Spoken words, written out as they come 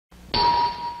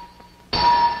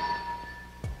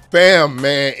Fam,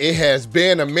 man, it has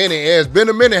been a minute. It has been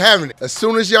a minute, haven't it? As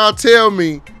soon as y'all tell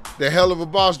me the hell of a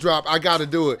boss drop, I gotta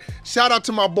do it. Shout out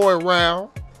to my boy Round.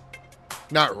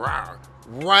 Not Round.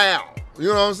 Round. You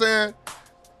know what I'm saying?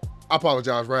 I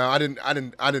apologize, Round.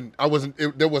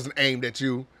 That wasn't aimed at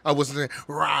you. I wasn't saying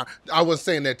Round. I wasn't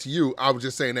saying that to you. I was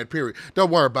just saying that, period.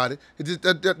 Don't worry about it.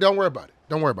 Don't worry about it.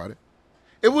 Don't worry about it.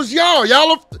 It was y'all.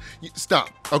 Stop.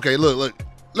 Okay, look.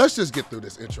 Let's just get through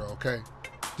this intro, okay?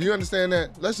 Do you understand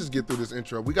that? Let's just get through this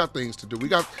intro. We got things to do. We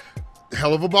got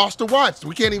hell of a boss to watch.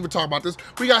 We can't even talk about this.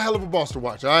 We got hell of a boss to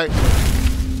watch, all right?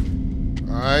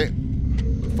 All right.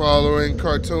 The following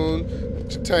cartoon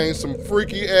contains some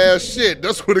freaky ass shit.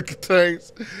 That's what it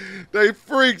contains. They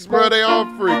freaks, bro. They all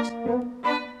freaks.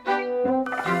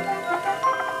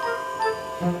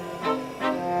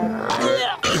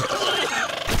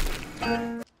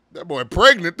 That boy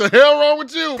pregnant. The hell wrong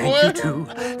with you, boy? Thank you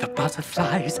to the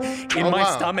butterflies in my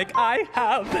stomach. I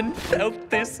haven't felt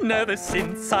this nervous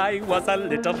since I was a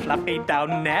little fluffy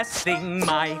down nesting.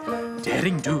 My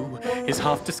daring do is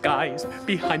half disguised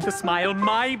behind the smile.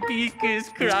 My beak is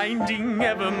grinding,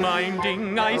 ever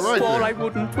minding. I swore I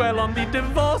wouldn't dwell on the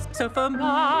divorce, so for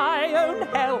my own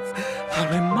health, I'll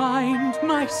remind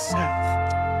myself.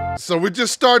 So we're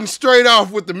just starting straight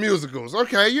off with the musicals.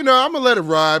 Okay, you know, I'm gonna let it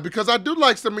ride because I do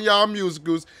like some of y'all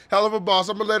musicals. Hell of a boss,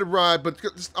 I'm gonna let it ride, but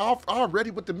it's already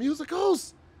with the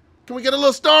musicals? Can we get a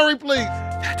little story, please?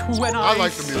 That when I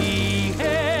like the see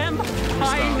him,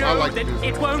 I know that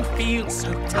it won't feel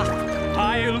so tough.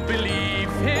 I'll believe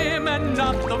him and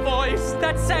not the voice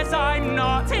that says I'm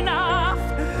not enough.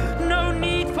 No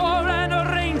need for an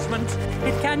arrangement.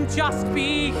 It can just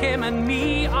be him and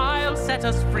me. I'll set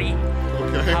us free.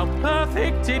 Okay. How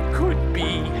perfect it could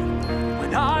be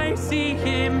when I see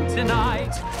him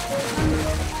tonight.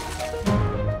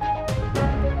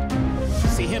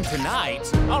 See him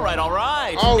tonight? All right, all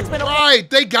right. All right,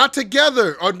 they got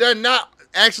together. Or they're not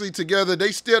actually together. They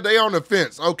on the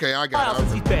fence. Okay, I got it.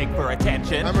 He begged for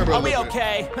attention. Are we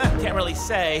okay? Can't really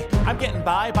say. I'm getting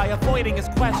by avoiding his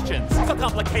questions. So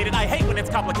complicated. I hate when it's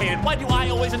complicated. Why do I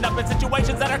always end up in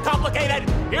situations that are complicated?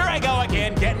 Here I go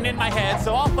again, getting in my head.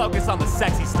 So I'll focus on the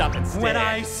sexy stuff instead. When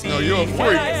I see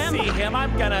him,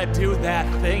 I'm gonna do that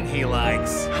thing he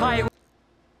likes.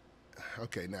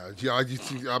 Okay, now y'all,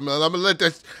 I'm gonna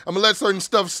let certain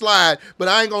stuff slide, but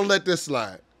I ain't gonna let this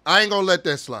slide. I ain't gonna let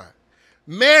that slide.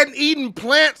 Man eating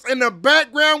plants in the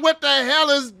background. What the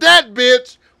hell is that,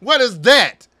 bitch? What is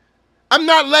that? I'm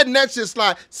not letting that shit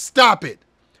slide. Stop it.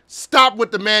 Stop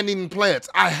with the man eating plants.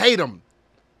 I hate them.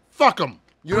 Fuck them.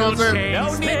 You know what I'm saying?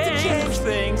 No need to change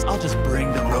things. I'll just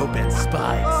bring the rope and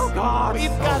spice. Oh, God. We've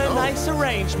got a nice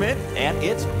arrangement, and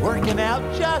it's working out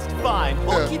just fine.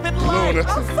 We'll keep it light.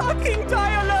 I'll fucking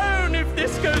die alone if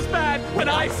this goes bad when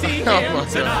I see him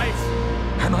tonight.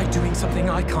 Am I doing something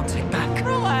I can't take back?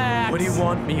 Relax. Would he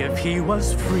want me if he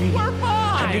was free? We're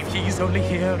fine. And if he's only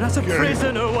here as a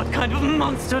prisoner, what kind of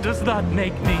monster does that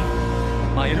make me?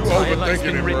 My entire life's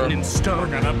been written in stone.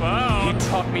 He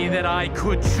taught me that I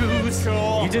could choose.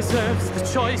 He deserves the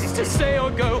choice to stay or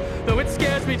go, though it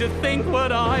scares me to think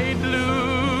what I'd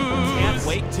lose. Can't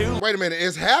wait to. Wait a minute,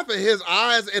 is half of his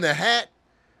eyes in a hat?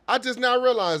 I just now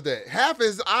realized that. Half of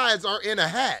his eyes are in a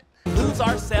hat. Lose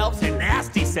ourselves in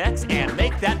nasty sex and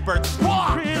make that bird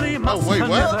squawk. Really must wait,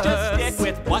 what? Just stick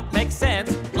with what makes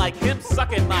sense, like him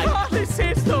sucking my. God, this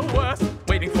is the worst.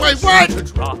 Waiting for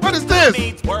What is this?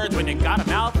 Needs words when you got a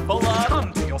mouth full of.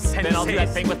 Come to your senses. Then I'll do that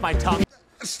thing with my tongue.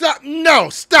 Stop. No,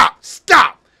 stop.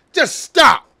 Just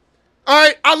stop. All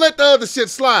right, I let the other shit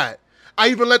slide. I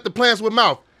even let the plants with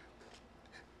mouth.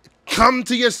 Come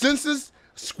to your senses,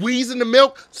 squeeze in the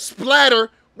milk,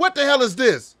 splatter. What the hell is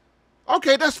this?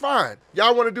 Okay, that's fine.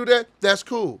 Y'all want to do that? That's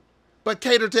cool. But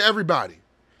cater to everybody.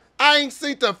 I ain't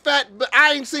seen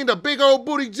the big old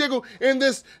booty jiggle in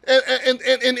this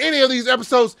in any of these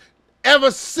episodes ever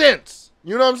since.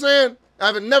 You know what I'm saying?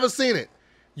 I've never seen it.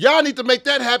 Y'all need to make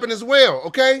that happen as well,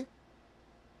 okay?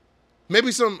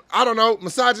 Maybe some, I don't know,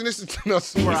 misogynistic.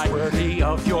 Worthy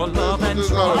of your love and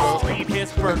trust.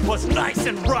 His birth was nice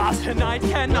and rough. Tonight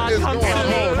cannot come to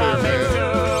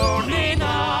me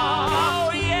now.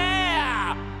 Oh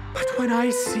yeah! But when I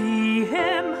see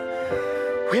him,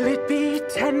 will it be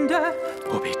tender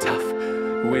or be tough?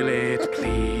 Will it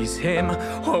please him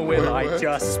or will I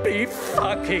just be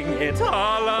fucking it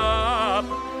all up?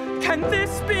 Can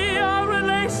this be a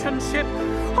relationship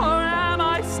or am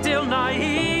I still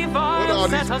naive? What are all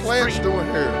these plants doing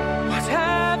here?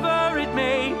 Whatever it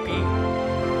may be,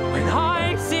 when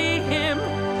I see him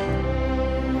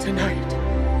tonight.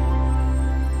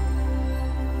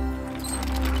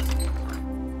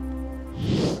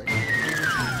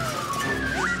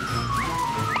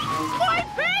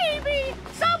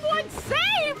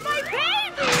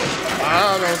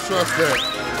 trust that.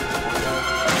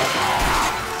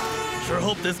 Sure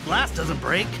hope this glass doesn't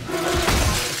break.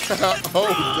 Oh,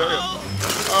 damn.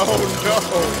 Oh, no.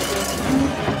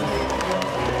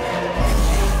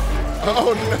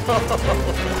 Oh,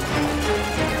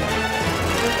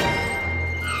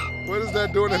 no. What is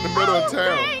that doing in the middle of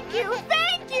town? Thank you,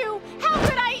 thank you. How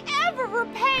could I ever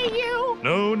repay you?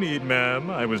 No need, ma'am.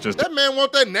 I was just That man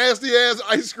want that nasty ass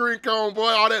ice cream cone, boy.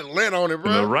 All that lint on it, in the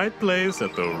bro. right place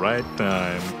at the right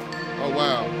time. Oh,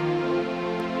 wow.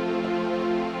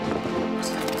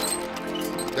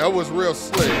 That was real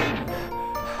slick.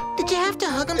 Did you have to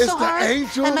hug him It's so the hard?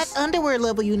 angels. I'm at underwear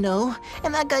level, you know.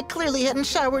 And that guy clearly hadn't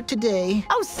showered today.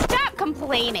 Oh, stop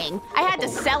complaining. I had to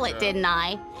sell it, didn't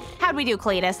I? How'd we do,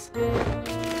 Cletus?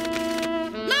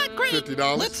 Not great.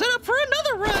 $50. Let's set up for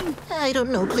another run. I don't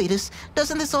know, Cletus.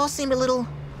 Doesn't this all seem a little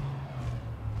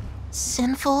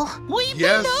sinful? We've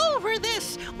Yes. been over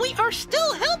this. We are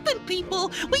still helping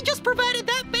people. We just provided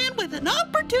that man with an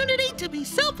opportunity to be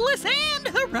selfless and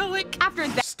heroic. After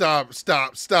that, Stop.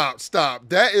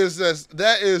 That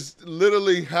is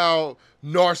literally how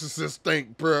narcissists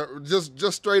think, bro.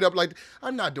 Just straight up like,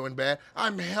 I'm not doing bad.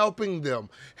 I'm helping them.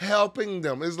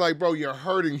 It's like, bro, you're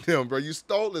hurting them, bro. You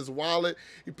stole his wallet.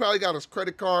 He probably got his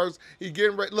credit cards. He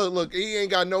getting ready. Look, he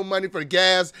ain't got no money for the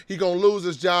gas. He gonna lose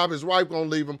his job. His wife gonna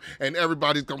leave him, and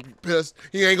everybody's gonna be pissed.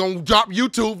 He ain't gonna drop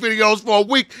YouTube videos for a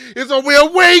week. It's gonna be a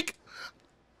week.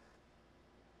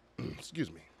 Excuse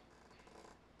me.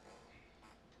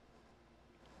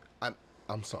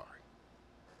 I'm sorry.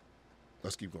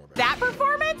 Let's keep going back. that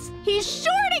performance, he's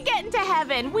sure to get into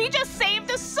heaven. We just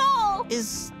saved a soul.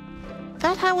 Is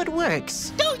that how it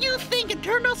works? Don't you think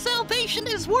eternal salvation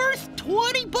is worth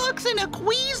 20 bucks and a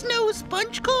Quizno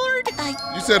sponge card?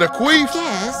 You said a queef?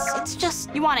 Yes, it's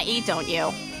just... You want to eat, don't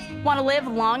you? Want to live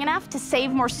long enough to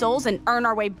save more souls and earn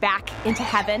our way back into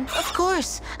heaven? Of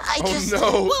course. I Oh just... no,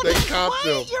 Well, they then copped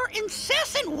him. quiet your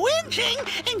incessant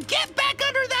whinging and get back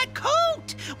under that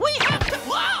coat. We have to...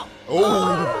 Wow.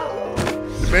 Oh,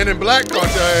 the man in black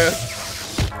caught your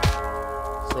ass.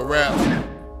 It's a wrap.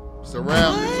 It's a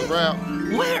wrap. It's a wrap.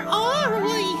 Where are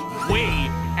we? We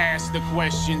ask the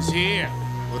questions here.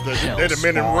 With they're the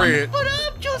men in red. But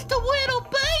I'm just a little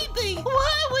baby.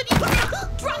 Why would you...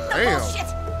 Drop the Damn. bullshit.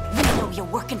 You know you're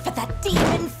working for that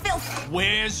demon filth.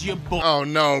 Where's your boy? Oh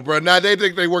no, bro. Now they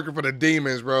think they working for the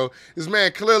demons, bro. This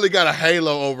man clearly got a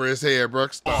halo over his head, bro.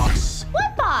 Stop. Boss?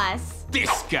 What boss?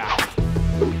 This guy.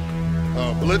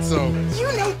 Blitzo. You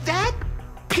know that?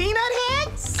 Peanut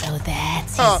Head? So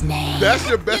that's Huh, that's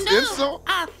your best You know, insult?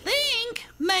 I think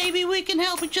maybe we can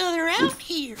help each other out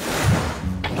here.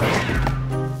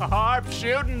 Harp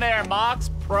shooting there, Mox.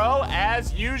 Pro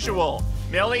as usual.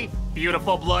 Millie,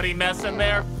 beautiful bloody mess in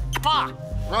there. Ha!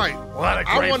 Right. What a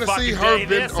I great wanna fucking see her day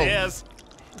bend- this is.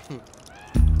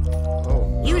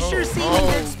 Oh, You no. sure seem in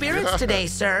Oh, good spirits God. today,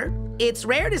 sir. It's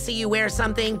rare to see you wear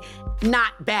something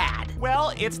not bad.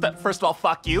 Well, it's the, first of all,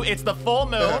 fuck you. It's the full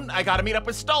moon. I gotta meet up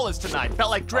with Stolas tonight. Felt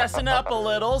like dressing up a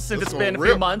little since This it's been a gonna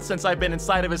few rip. months since I've been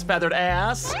inside of his feathered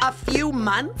ass. A few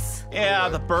months? Yeah,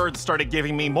 the birds started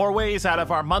giving me more ways out of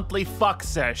our monthly fuck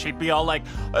sesh. She'd be all like,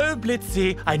 oh,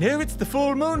 Blitzy, I know it's the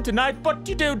full moon tonight, but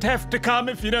you don't have to come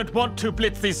if you don't want to,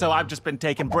 Blitzy. So I've just been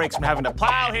taking breaks from having to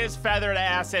plow his feathered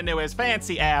ass into his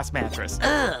fancy ass mattress.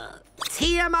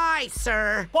 TMI,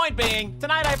 sir. Point being,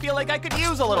 tonight I feel like I could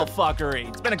use a little fuckery.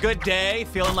 It's been a good day,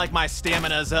 feeling like my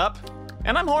stamina's up,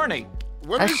 and I'm horny.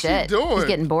 What Oh is shit, she doing? he's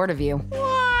getting bored of you.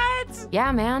 What?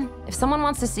 Yeah, man. If someone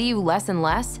wants to see you less and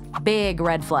less, big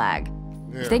red flag.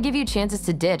 Yeah. If they give you chances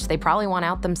to ditch, they probably want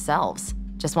out themselves.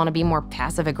 Just want to be more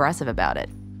passive-aggressive about it.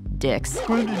 Dicks.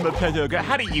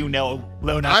 How do you know,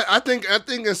 Luna? I think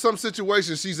in some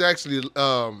situations she's actually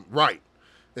right.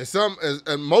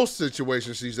 In most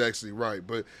situations she's actually right,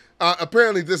 but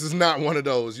apparently this is not one of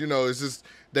those. You know, it's just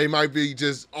they might be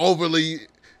just overly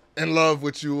in love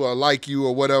with you or like you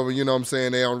or whatever. You know what I'm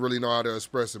saying? They don't really know how to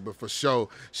express it, but for sure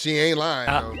she ain't lying.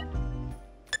 Though.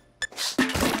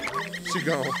 She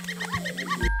gone.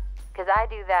 Cause I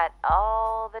do that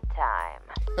all the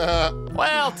time.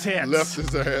 Well, tits. Left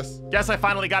his ass. Guess I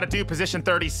finally got to do position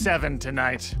 37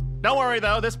 tonight. Don't worry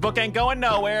though, this book ain't going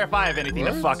nowhere if I have anything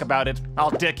to What? fuck about it.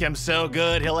 I'll dick him so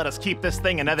good, he'll let us keep this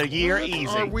thing another year easy.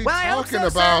 What are we Well, I hope talking so,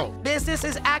 about? sir. Business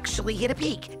has actually hit a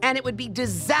peak, and it would be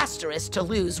disastrous to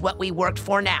lose what we worked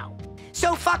for now.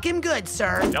 So fuck him good,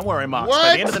 sir. Don't worry, Mox. By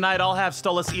What? the end of the night, I'll have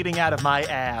Stolas eating out of my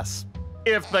ass.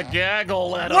 If the gag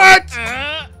will let him. What?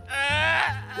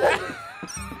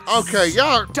 Okay,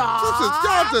 y'all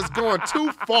just going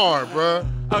too far, bruh.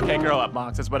 Okay, grow up,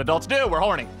 Mox. That's what adults do. We're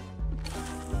horny.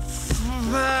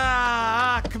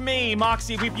 Fuck me,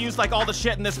 Moxie. We've used like all the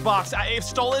shit in this box. If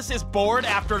Stolas is bored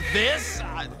after this,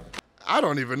 I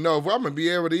don't even know if I'm gonna be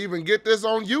able to even get this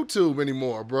on YouTube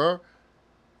anymore, bro.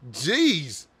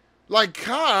 Jeez, like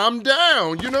calm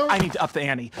down, you know? I need to up the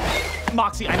ante.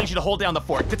 Moxie, I need you to hold down the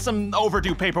fort. Get some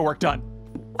overdue paperwork done.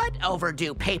 What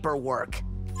overdue paperwork?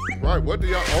 Right, what do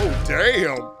y'all, oh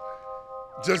damn.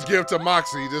 Just give to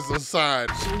Moxie, this is a sign.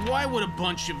 So why would a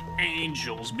bunch of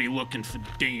angels be looking for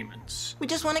demons? We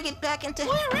just want to get back into...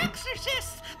 We're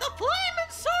exorcists, the flaming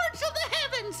swords of the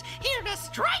heavens, here to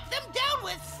strike them down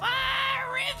with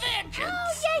fiery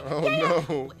vengeance.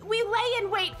 No. We lay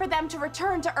in wait for them to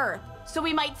return to Earth, so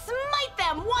we might smite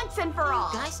them once and for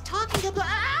all. Guys talking about...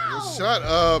 Ow! Shut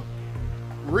up.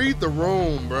 Read the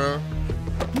room, bruh.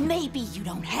 Maybe you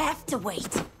don't have to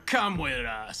wait. Come with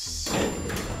us.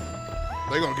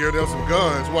 They gonna give them some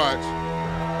guns, watch.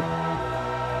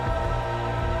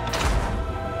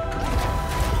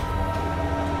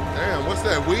 Damn, what's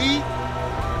that, weed?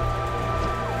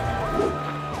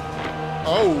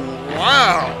 Oh,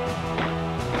 wow.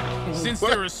 Since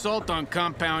their assault on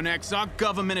Compound X, our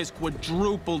government has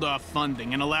quadrupled our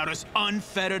funding and allowed us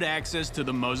unfettered access to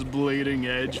the most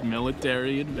bleeding-edge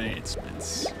military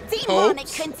advancements. Demonic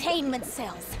containment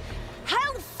cells,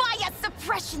 hellfire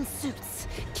suppression suits,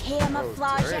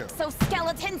 camouflage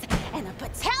exoskeletons, and a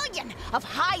battalion of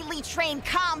highly trained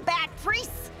combat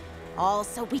priests. All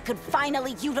so we could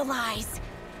finally utilize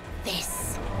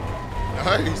this.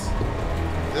 Nice.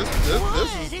 What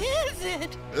is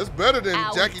it? It's better than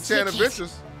Our Jackie Chan ticket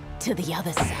Adventures. to the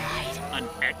other side. An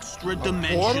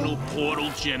extra-dimensional portal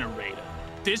generator.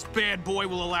 This bad boy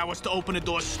will allow us to open a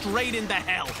door straight into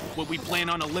hell, where we plan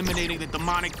on eliminating the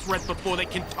demonic threat before they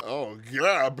can... Oh,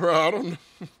 God, bro,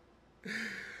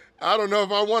 I don't know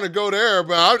if I want to go there,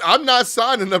 but I'm not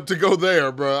signing up to go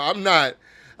there, bro. I'm not.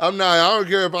 I don't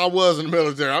care if I was in the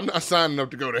military. I'm not signing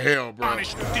up to go to hell, bro.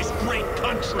 Punish this great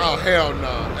country. Oh, hell no.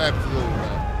 Absolutely not.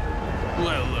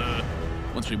 Well,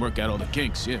 once we work out all the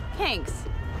kinks, yeah. Thanks.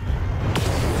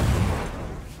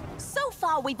 So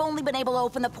far, we've only been able to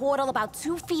open the portal about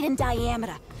 2 feet in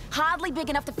diameter. Hardly big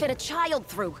enough to fit a child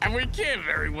through. And we can't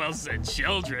very well send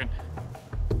children.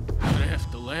 But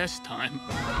after last time...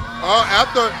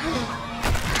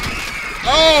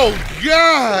 Oh,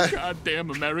 God! Goddamn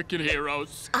American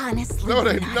heroes. Honestly, No,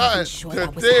 they're I'm not. sure They're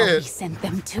that was how we dead. sent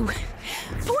them to.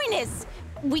 Point is,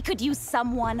 we could use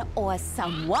someone or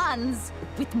someones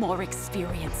with more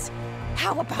experience.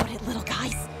 How about it, little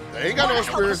guys? They ain't got no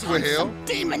experience with hell.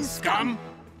 Demon Scum.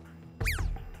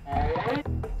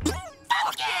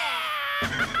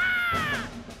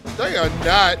 They are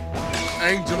not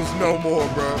angels no more,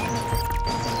 bro.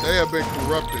 They have been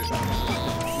corrupted.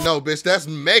 No, bitch, that's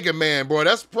Mega Man, bro.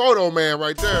 That's Proto Man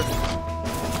right there. The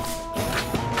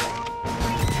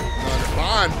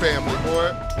Bond family,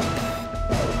 boy.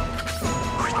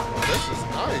 This is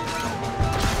nice.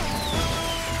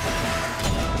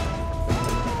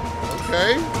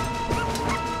 Okay.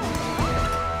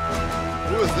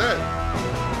 Who is that?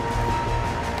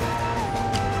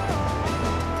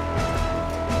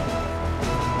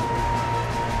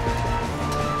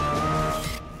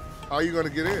 How are you gonna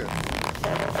get in?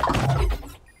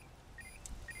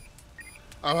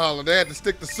 I'm hollering. They had to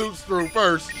stick the suits through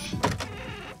first.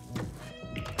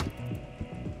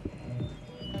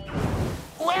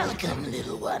 Welcome,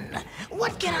 little one.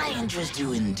 What can I interest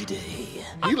you in today?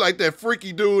 He like that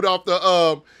freaky dude off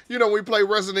the, you know, we play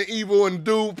Resident Evil and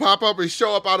dude pop up and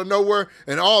show up out of nowhere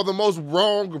in all the most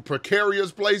wrong,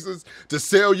 precarious places to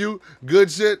sell you good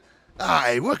shit. All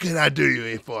right, what can I do you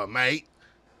in for, mate?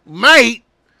 Mate,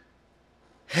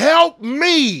 help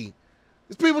me.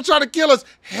 There's people trying to kill us.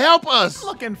 Help us.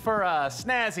 Looking for a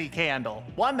snazzy candle.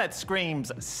 One that screams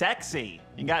sexy.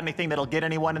 You got anything that'll get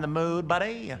anyone in the mood,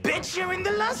 buddy? Bitch, you're in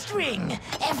the lust ring.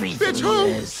 Everything Bitch,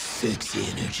 who? has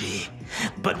sexy energy.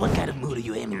 But what kind of mood are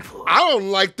you aiming for? I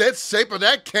don't like that shape of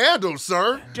that candle,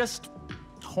 sir. Just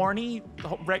horny,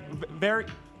 very,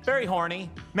 very horny.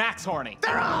 Max horny.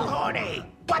 They're all horny.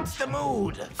 What's the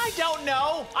mood? I don't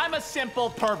know. I'm a simple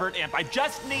pervert imp. I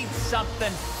just need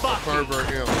something fucky. Pervert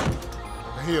him.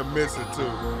 He admits it too.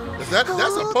 That's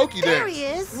a pokey There dance. he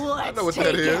is. I know what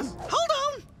that is. Hold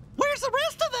on! Where's the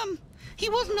rest of them? He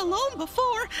wasn't alone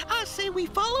before. I say we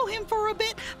follow him for a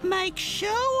bit. Make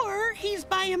sure he's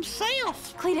by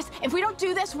himself. Cletus, if we don't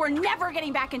do this, we're never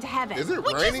getting back into heaven. Is it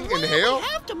Which raining is in why hell? we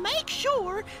have to make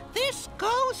sure this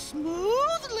goes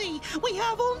smoothly. We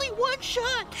have only one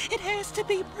shot. It has to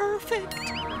be perfect.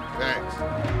 Thanks.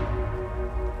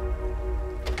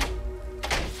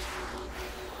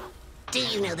 Do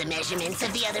you know the measurements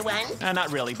of the other one?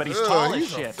 Not really, but he's tall as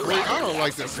shit. I don't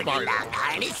like this Pretty spider. long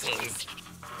harnesses.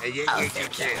 Also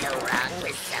can't go wrong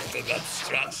with something that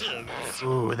stretches.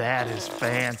 Ooh, that is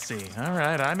fancy. All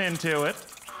right, I'm into it.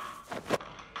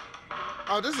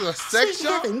 Oh, this is a sex Sweet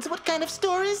shop? heavens, what kind of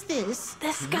store is this?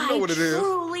 This You guy know what it is.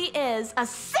 truly is a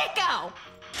sicko.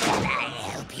 Can I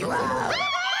help you out?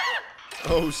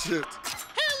 Oh, shit.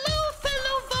 Hello,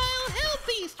 fellow vile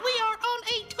hellbeast. We are on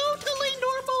a totally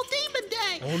normal demon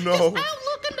day. Oh, no. Just out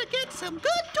looking to get some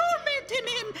good tormenting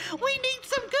in. We need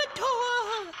some good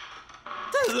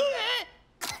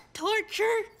torture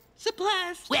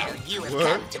supplies. Well, you have What?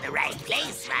 come to the right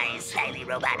place, my slightly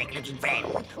robotic-looking friend.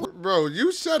 Bro,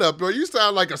 you shut up, bro. You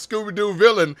sound like a Scooby-Doo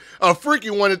villain, a freaky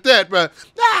one at that, but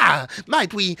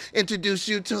might we introduce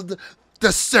you to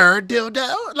the Sir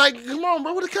Dildo? Like, come on,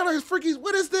 bro. What kind of freaky,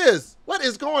 what is this? What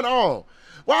is going on?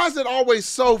 Why is it always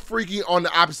so freaky on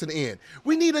the opposite end?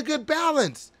 We need a good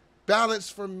balance. Balance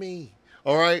for me,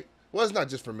 all right? Well, it's not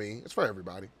just for me. It's for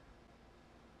everybody.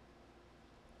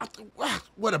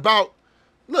 What about,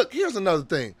 look, here's another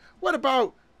thing. What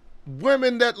about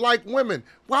women that like women?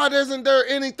 Why isn't there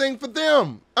anything for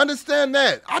them? Understand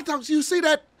that. I thought you see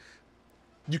that.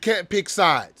 You can't pick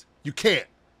sides. You can't.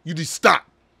 You just stop.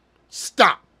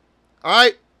 Stop. All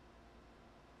right?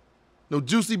 No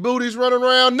juicy booties running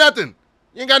around, nothing.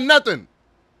 You ain't got nothing.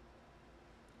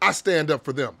 I stand up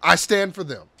for them. I stand for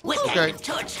them. What Okay? kind of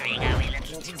torturing are we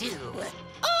looking to do?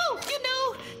 Oh, you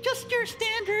know, just your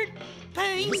standard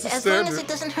pain. This is As long as standard. it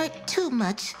doesn't hurt too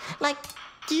much. Like,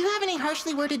 do you have any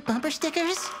harshly worded bumper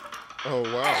stickers? Oh,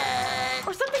 wow.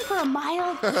 Or something for a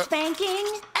mild spanking.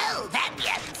 Oh, that'd be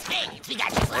up in space. We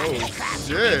got you flying in a cloud.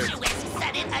 shit. You with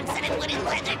sudden, unsudded wooden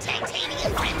leather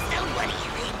titanium brimstone. What are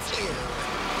you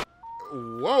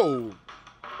into? Whoa.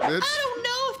 I don't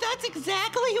know if that's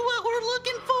exactly what we're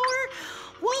looking for.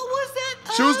 What was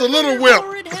that? Choose the little other whip.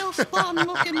 horrid hellspawn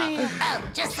looking man? Oh,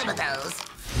 just some of those.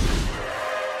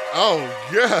 Oh,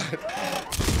 God.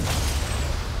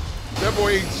 That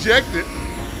boy ejected.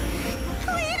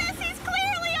 Cletus, he's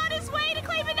clearly on his way to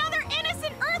claim another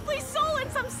innocent earthly soul in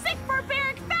some sick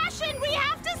barbaric fashion. We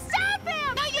have to stop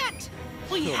him. Not yet.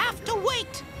 We have to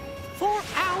wait for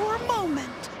our moment.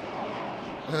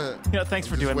 You know, thanks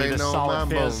for doing me waiting this on solid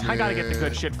my fizz. I gotta get the moment.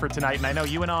 good shit for tonight, and I know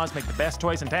you and Oz make the best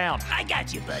toys in town. I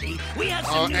got you, buddy. We have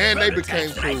Oh, some new and they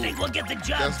prototypes became that I cool. think will get the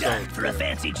job That's done dope, for a yeah.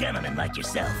 fancy gentleman like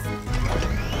yourself.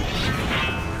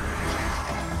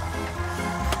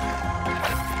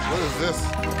 What is this?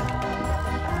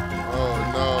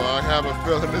 Oh, no. I have a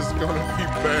feeling this is going to be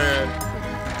bad.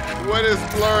 What is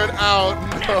blurred out?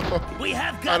 No. We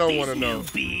have I got don't these wanna new know.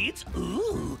 beads.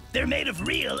 Ooh, they're made of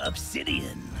real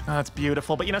obsidian. Oh, that's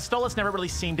beautiful, but you know, Stolas never really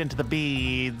seemed into the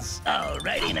beads.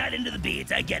 Alrighty, not into the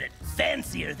beads, I get it.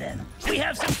 Fancier then. We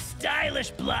have some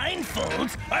stylish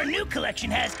blindfolds. Our new collection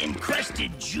has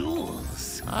encrusted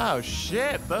jewels. Oh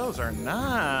shit, those are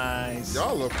nice.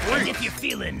 Y'all are And if freaks. you're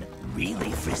feeling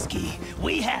really frisky,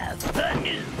 we have the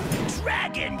new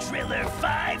Dragon Driller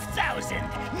 5000.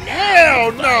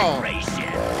 Hell no. Vibration.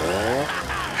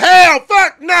 Hell,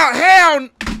 fuck, no, hell.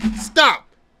 Stop.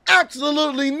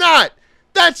 Absolutely not.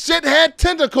 That shit had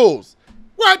tentacles.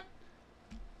 What?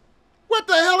 What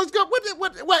the hell is going?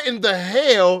 What in the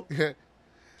hell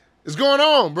is going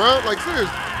on, bro? Like seriously,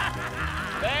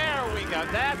 There we go.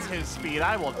 That's his speed.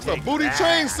 I will that's a take booty that.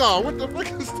 chainsaw. What the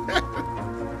fuck is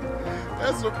that?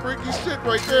 That's some freaky shit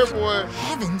right there, boy.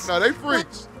 Heavens. Nah, they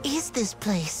freaks. What is this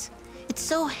place? It's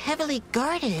so heavily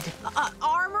guarded.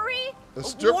 Armory? A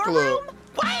strip War club. room?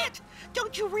 Quiet!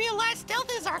 Don't you realize stealth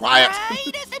is our Quiet.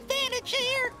 greatest advantage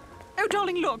here? Oh,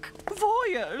 darling, look.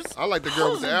 Voyeurs. I like the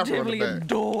girl with the afro on the Positively back.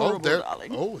 adorable, Oh, there.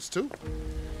 darling. Oh, it's two.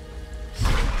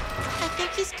 I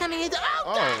think he's coming in. Oh,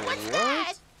 God, Oh, what's what?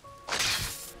 that?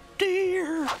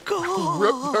 Dear God.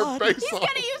 Ripped her face He's off.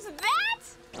 gonna use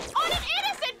that? On an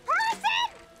innocent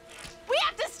person? We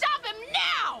have to stop him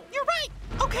now! You're right.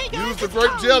 Okay, guys. Use the it's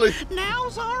grape time. jelly.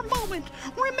 Now's our moment.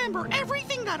 Remember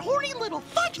everything that horny little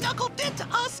fudge knuckle did to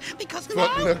us, because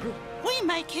Fuck now knuckle. we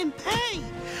make him pay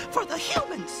for the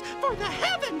humans, for the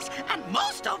heavens, and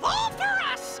most of all for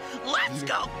us. Let's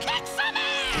go kick some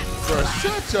ass. Bro,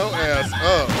 shut your ass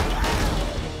up.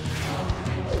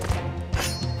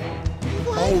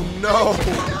 Oh no.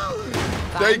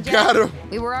 They Fine, got Jack. him.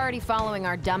 We were already following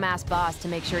our dumbass boss to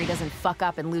make sure he doesn't fuck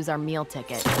up and lose our meal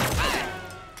ticket.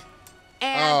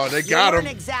 And Oh, they got weren't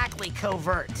him. exactly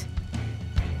covert.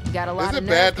 You got a lot Is of it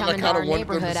bad nerve that I coming to kinda our want them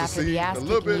to neighborhood after succeed the ass a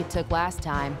little kicking you bit? took last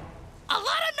time. A lot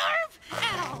of nerve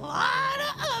and a lot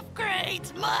of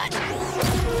upgrades, much.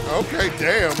 Okay,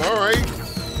 damn, all right.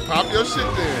 Pop your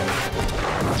shit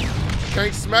then.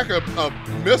 Can't smack a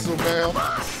missile, man.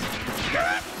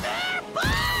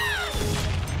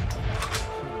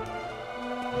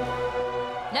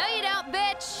 No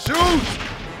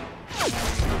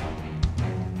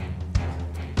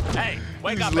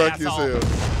Wake up, lucky asshole. as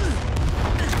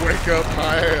hell. Wake up,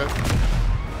 my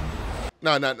ass.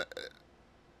 No.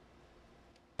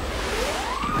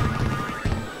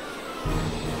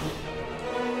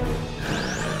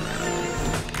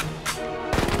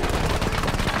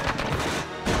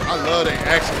 I love the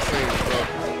action scenes, bro.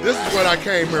 This is what I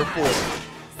came here for.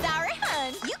 Sorry,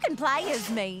 hun. You can play as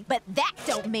me, but that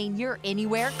don't mean you're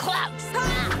anywhere close.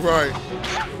 Right.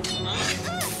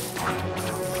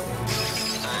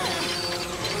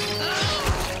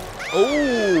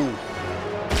 Oh.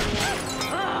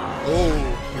 Oh.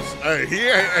 Hey,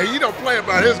 he don't play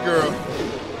about his girl.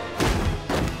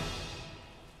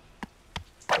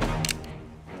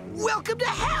 Welcome to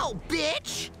hell,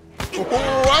 bitch!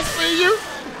 Oh, I see you.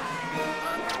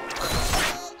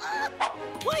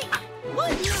 Wait,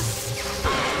 what?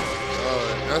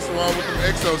 That's wrong with them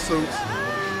exosuits.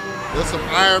 There's some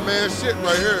Iron Man shit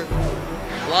right here.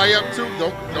 Fly up too.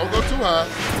 Don't go too high.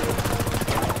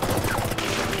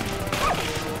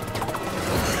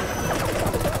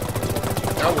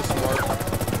 That was smart.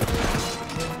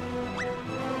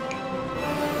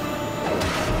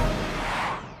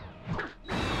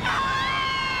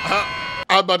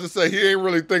 I was about to say, he ain't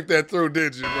really think that through,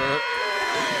 did you, man?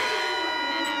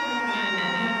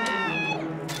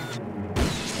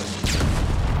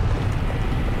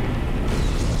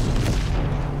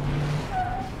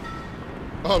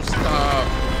 Oh, stop.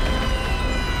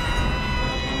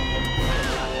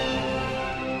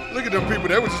 Look at them people.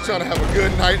 They were just trying to have a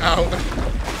good night out.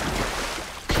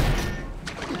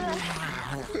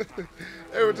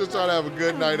 They were just trying to have a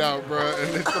good night out, bro.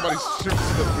 And then somebody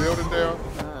shoots the building down.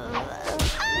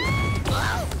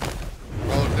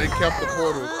 Oh, they kept the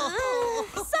portal.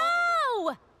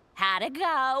 So, how'd it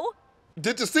go?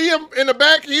 Did you see him in the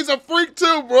back? He's a freak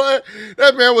too, boy.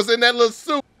 That man was in that little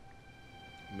suit.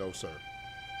 No, sir.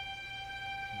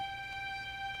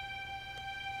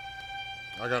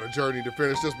 I got a journey to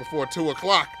finish this before 2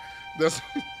 o'clock. That's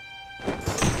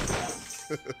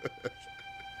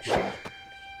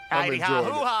Heidi ha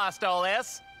hoo-ha stole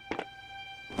this.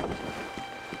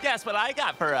 Guess what I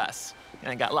got for us?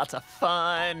 I got lots of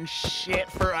fun shit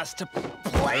for us to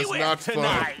play with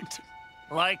tonight.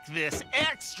 Like this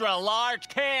extra large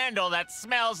candle that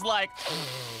smells like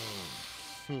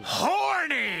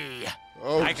horny.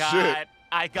 Oh, shit.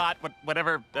 I got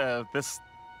whatever this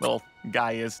little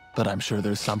guy is. But I'm sure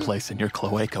there's someplace in your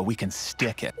cloaca we can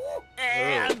stick it.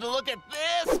 And look at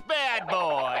this bad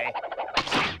boy.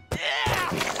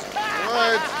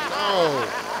 What?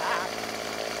 Oh.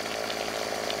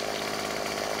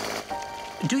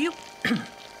 Do you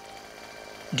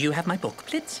have my book,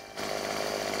 Blitz?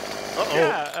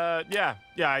 Uh-oh. Yeah,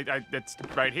 it's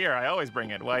right here. I always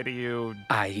bring it. Why do you...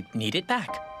 I need it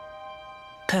back.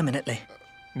 Permanently.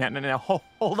 No.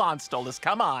 Hold on, Stolas.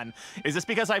 Come on. Is this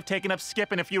because I've taken up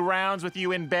skipping a few rounds with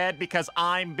you in bed because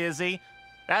I'm busy?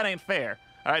 That ain't fair.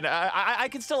 All right, I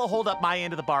can still hold up my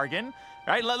end of the bargain.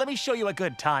 All right, let me show you a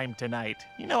good time tonight.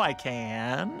 You know I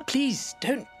can. Please,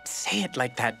 don't say it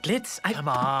like that, Blitz. Come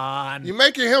on. You're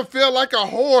making him feel like a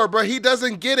whore, bro. He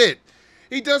doesn't get it.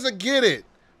 He doesn't get it.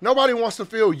 Nobody wants to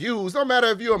feel used. No matter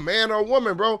if you're a man or a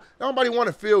woman, bro. Nobody want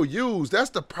to feel used. That's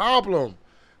the problem.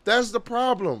 That's the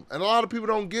problem. And a lot of people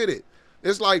don't get it.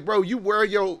 It's like, bro, you wear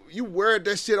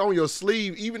that shit on your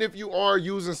sleeve, even if you are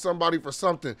using somebody for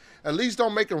something. At least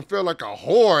don't make them feel like a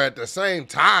whore at the same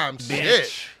time. Bitch,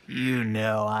 shit. You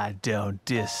know I don't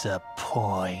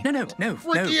disappoint. No.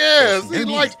 Freaky ass. He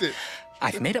liked it.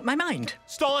 I've made up my mind.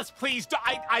 Stolas, please.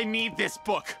 I need this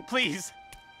book. Please.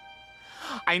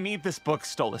 I need this book,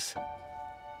 Stolas.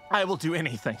 I will do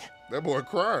anything. That boy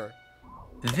crying.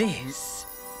 This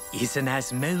is an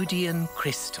Asmodean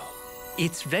crystal.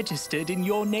 It's registered in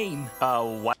your name.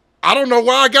 What? I don't know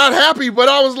why I got happy, but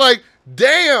I was like,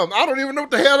 damn, I don't even know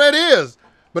what the hell that is.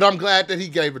 But I'm glad that he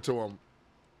gave it to him.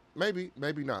 Maybe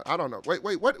not. I don't know.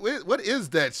 Wait, what is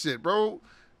that shit, bro?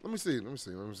 Let me see. I'm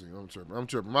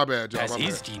tripping. My bad, John. As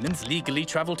his demons legally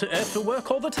travel to Earth for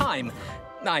work all the time.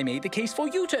 I made the case for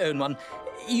you to own one.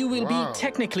 You will be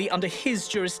technically under his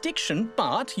jurisdiction,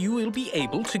 but you will be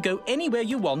able to go anywhere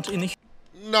you want in the...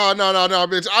 No,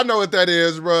 bitch. I know what that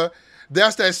is, bro.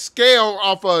 That's that scale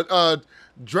off of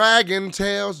Dragon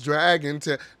Tales.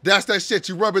 That's that shit.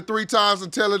 You rub it 3 times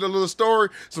and tell it a little story.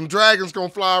 Some dragons gonna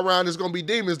fly around. There's gonna be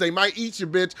demons. They might eat you,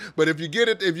 bitch. But if you get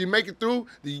it, if you make it through,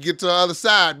 then you get to the other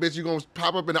side, bitch. You're gonna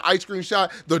pop up in the ice cream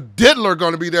shop. The diddler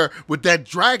gonna be there with that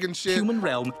dragon shit. Human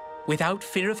realm without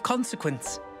fear of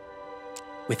consequence.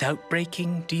 Without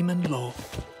breaking demon law.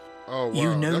 Oh, wow.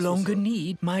 You no longer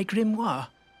need my grimoire.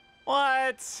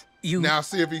 What? You now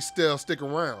see if he still stick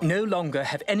around. No longer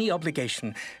have any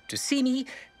obligation to see me,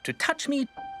 to touch me,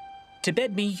 to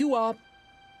bed me, you are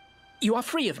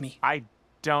free of me. I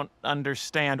don't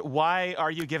understand. Why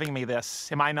are you giving me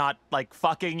this? Am I not, like,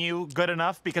 fucking you good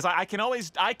enough? Because I can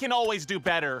always do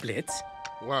better. Blitz.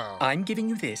 Wow. I'm giving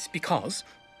you this because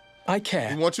I care.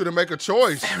 He wants you to make a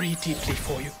choice. Very deeply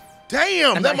for you.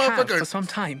 Damn, and that I have motherfucker for some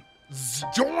time.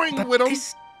 Join with him.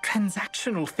 This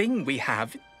transactional thing we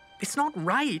have, it's not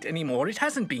right anymore. It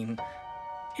hasn't been.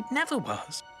 It never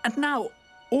was. And now,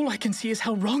 all I can see is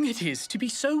how wrong it is to be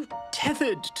so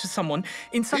tethered to someone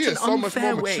in such an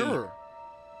unfair way. Mature.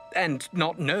 And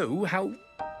not know how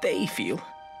they feel.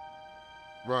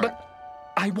 Right.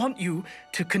 But I want you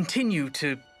to continue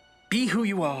to be who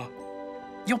you are.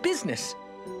 Your business.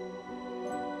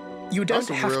 You don't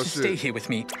have to stay here with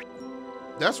me.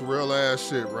 That's real ass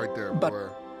shit right there, but boy.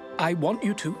 I want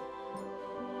you to.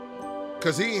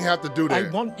 Cause he ain't have to do that. I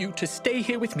want you to stay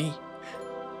here with me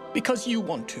because you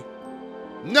want to.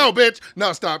 No, bitch.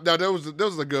 No, stop. Now, that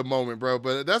was a good moment, bro.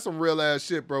 But that's some real ass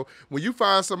shit, bro. When you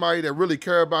find somebody that really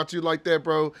care about you like that,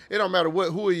 bro, it don't matter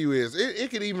who you is. It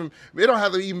don't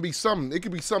have to even be something. It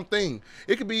could be something.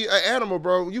 It could be an animal,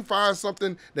 bro. You find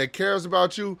something that cares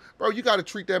about you, bro, you got to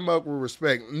treat that mug with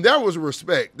respect. And that was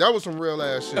respect. That was some real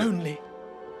ass shit. Only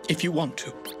if you want to.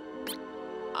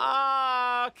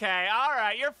 Okay, all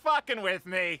right, you're fucking with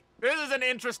me. This is an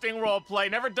interesting role play.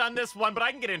 Never done this one, but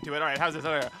I can get into it. All right, how's this?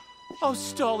 Okay. Oh,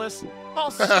 Stolas,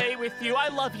 I'll stay with you. I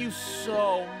love you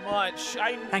so much.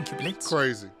 Thank you, Blitz.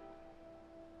 Crazy.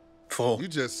 For you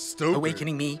just stupid.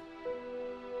 Awakening me.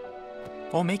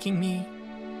 Or making me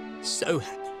so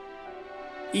happy.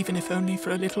 Even if only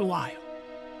for a little while.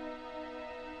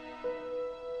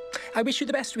 I wish you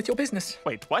the best with your business.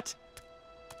 Wait, what?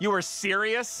 You were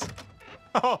serious?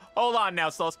 Oh, hold on now,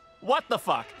 Stolas. What the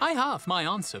fuck? I have my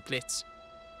answer, Blitz.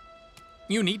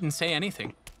 You needn't say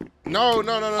anything. No.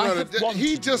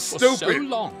 He just stupid. For so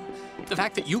long. The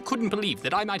fact that you couldn't believe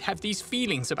that I might have these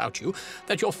feelings about you,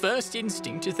 that your first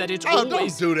instinct is that it's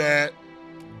always... don't do that.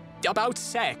 About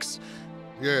sex.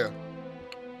 Yeah.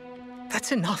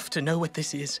 That's enough to know what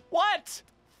this is. What?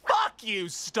 Fuck you,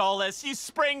 Stolas. You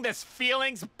spring this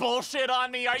feelings bullshit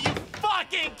on me. Are you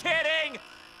fucking kidding?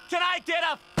 Can I get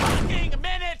a fucking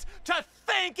minute to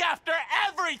think after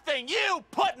everything you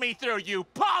put me through, you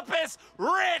pompous,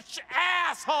 rich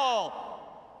asshole?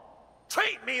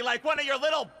 Treat me like one of your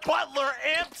little butler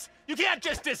imps? You can't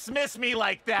just dismiss me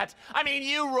like that. I mean,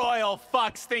 you royal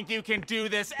fucks think you can do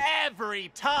this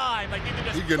every time. Like you can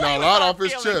just getting play a with lot our off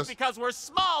his feelings chest. because we're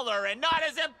smaller and not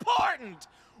as important.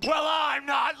 Well, I'm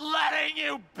not letting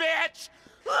you, bitch.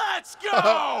 Let's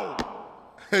go.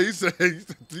 He said,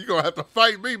 you gonna have to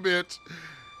fight me, bitch.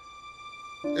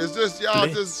 It's just y'all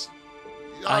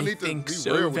I need to think be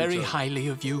so real with very each other. highly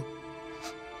of you.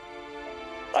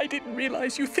 I didn't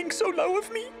realize you think so low of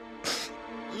me.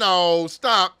 No,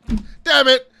 stop. Damn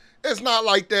it. It's not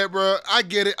like that, bro. I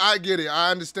get it.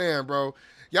 I understand, bro.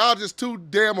 Y'all just too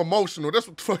damn emotional. That's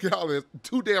what the fuck y'all is.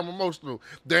 Too damn emotional.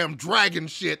 Damn dragon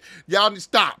shit. Y'all need to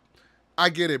stop. I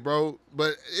get it, bro.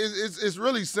 But it's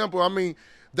really simple. I mean,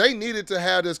 they needed to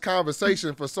have this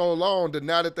conversation for so long that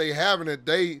now that they having it,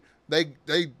 they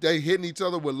hitting each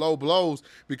other with low blows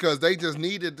because they just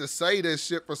needed to say this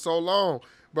shit for so long.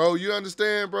 Bro, you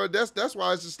understand, bro? That's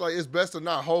why it's just like it's best to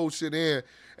not hold shit in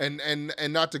and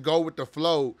not to go with the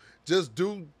flow. Just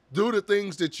do the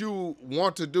things that you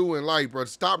want to do in life, bro.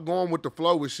 Stop going with the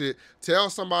flow with shit. Tell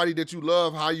somebody that you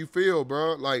love how you feel,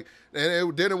 bro. Like,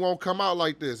 and then it won't come out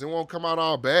like this. It won't come out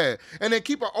all bad. And then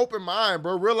keep an open mind,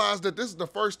 bro. Realize that this is the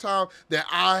first time that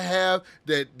I have,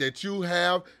 that you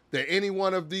have, that any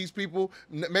one of these people,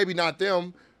 maybe not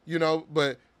them, you know,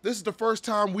 but this is the first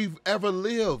time we've ever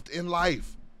lived in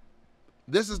life.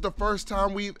 This is the first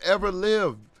time we've ever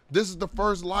lived. This is the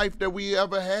first life that we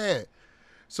ever had.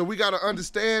 So we got to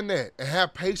understand that and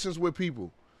have patience with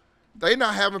people. They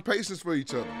not having patience for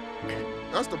each other.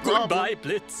 That's the problem. Goodbye,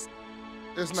 Blitz.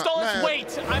 It's not. Stolas,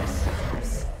 wait.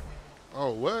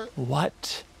 Oh, what?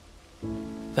 What?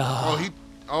 The...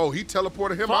 he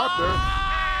teleported him out there.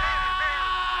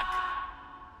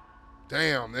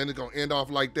 Damn, then it's gonna end off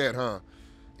like that, huh?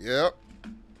 Yep.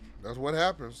 That's what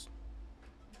happens.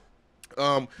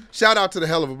 Shout out to the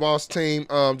Helluva Boss team.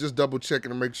 Just double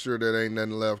checking to make sure that ain't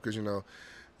nothing left, because you know,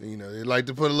 they like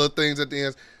to put a little things at the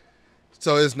end.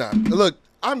 So it's not. Look,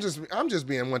 I'm just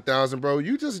being 1,000, bro.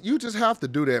 You just have to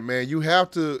do that, man. You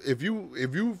have to, if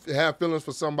you have feelings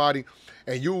for somebody,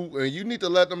 and you need to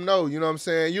let them know. You know what I'm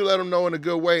saying? You let them know in a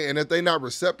good way, and if they not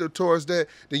receptive towards that,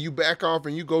 then you back off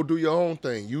and you go do your own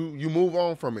thing. You move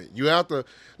on from it. You have to,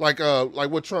 like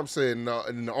what Trump said in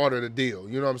the Art of the Deal.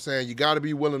 You know what I'm saying? You got to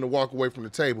be willing to walk away from the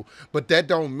table, but that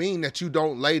don't mean that you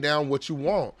don't lay down what you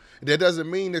want. That doesn't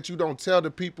mean that you don't tell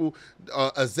the people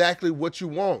exactly what you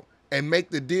want. And make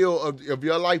the deal of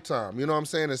your lifetime. You know what I'm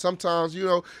saying? And sometimes, you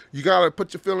know, you got to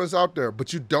put your feelings out there,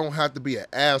 but you don't have to be an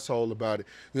asshole about it.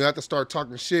 You have to start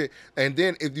talking shit. And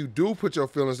then if you do put your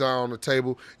feelings out on the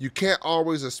table, you can't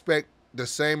always expect the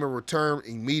same in return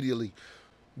immediately.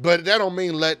 But that don't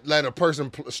mean let a person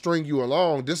string you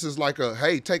along. This is like a,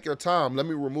 hey, take your time. Let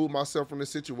me remove myself from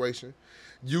this situation.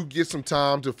 You get some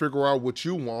time to figure out what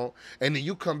you want, and then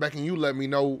you come back and you let me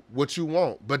know what you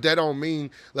want. But that don't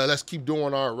mean let's keep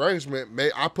doing our arrangement.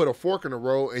 I put a fork in the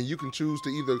road, and you can choose to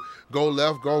either go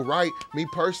left, go right. Me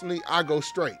personally, I go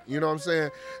straight. You know what I'm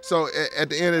saying? So at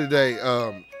the end of the day,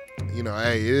 you know,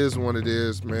 hey, it is what it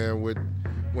is, man,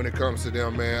 when it comes to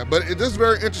them, man. But this is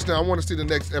very interesting. I want to see the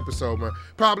next episode, man.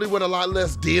 Probably with a lot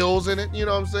less deals in it, you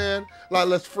know what I'm saying? A lot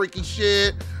less freaky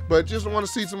shit. But just want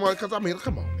to see some more, because, I mean,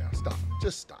 come on now, stop.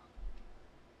 Just stop.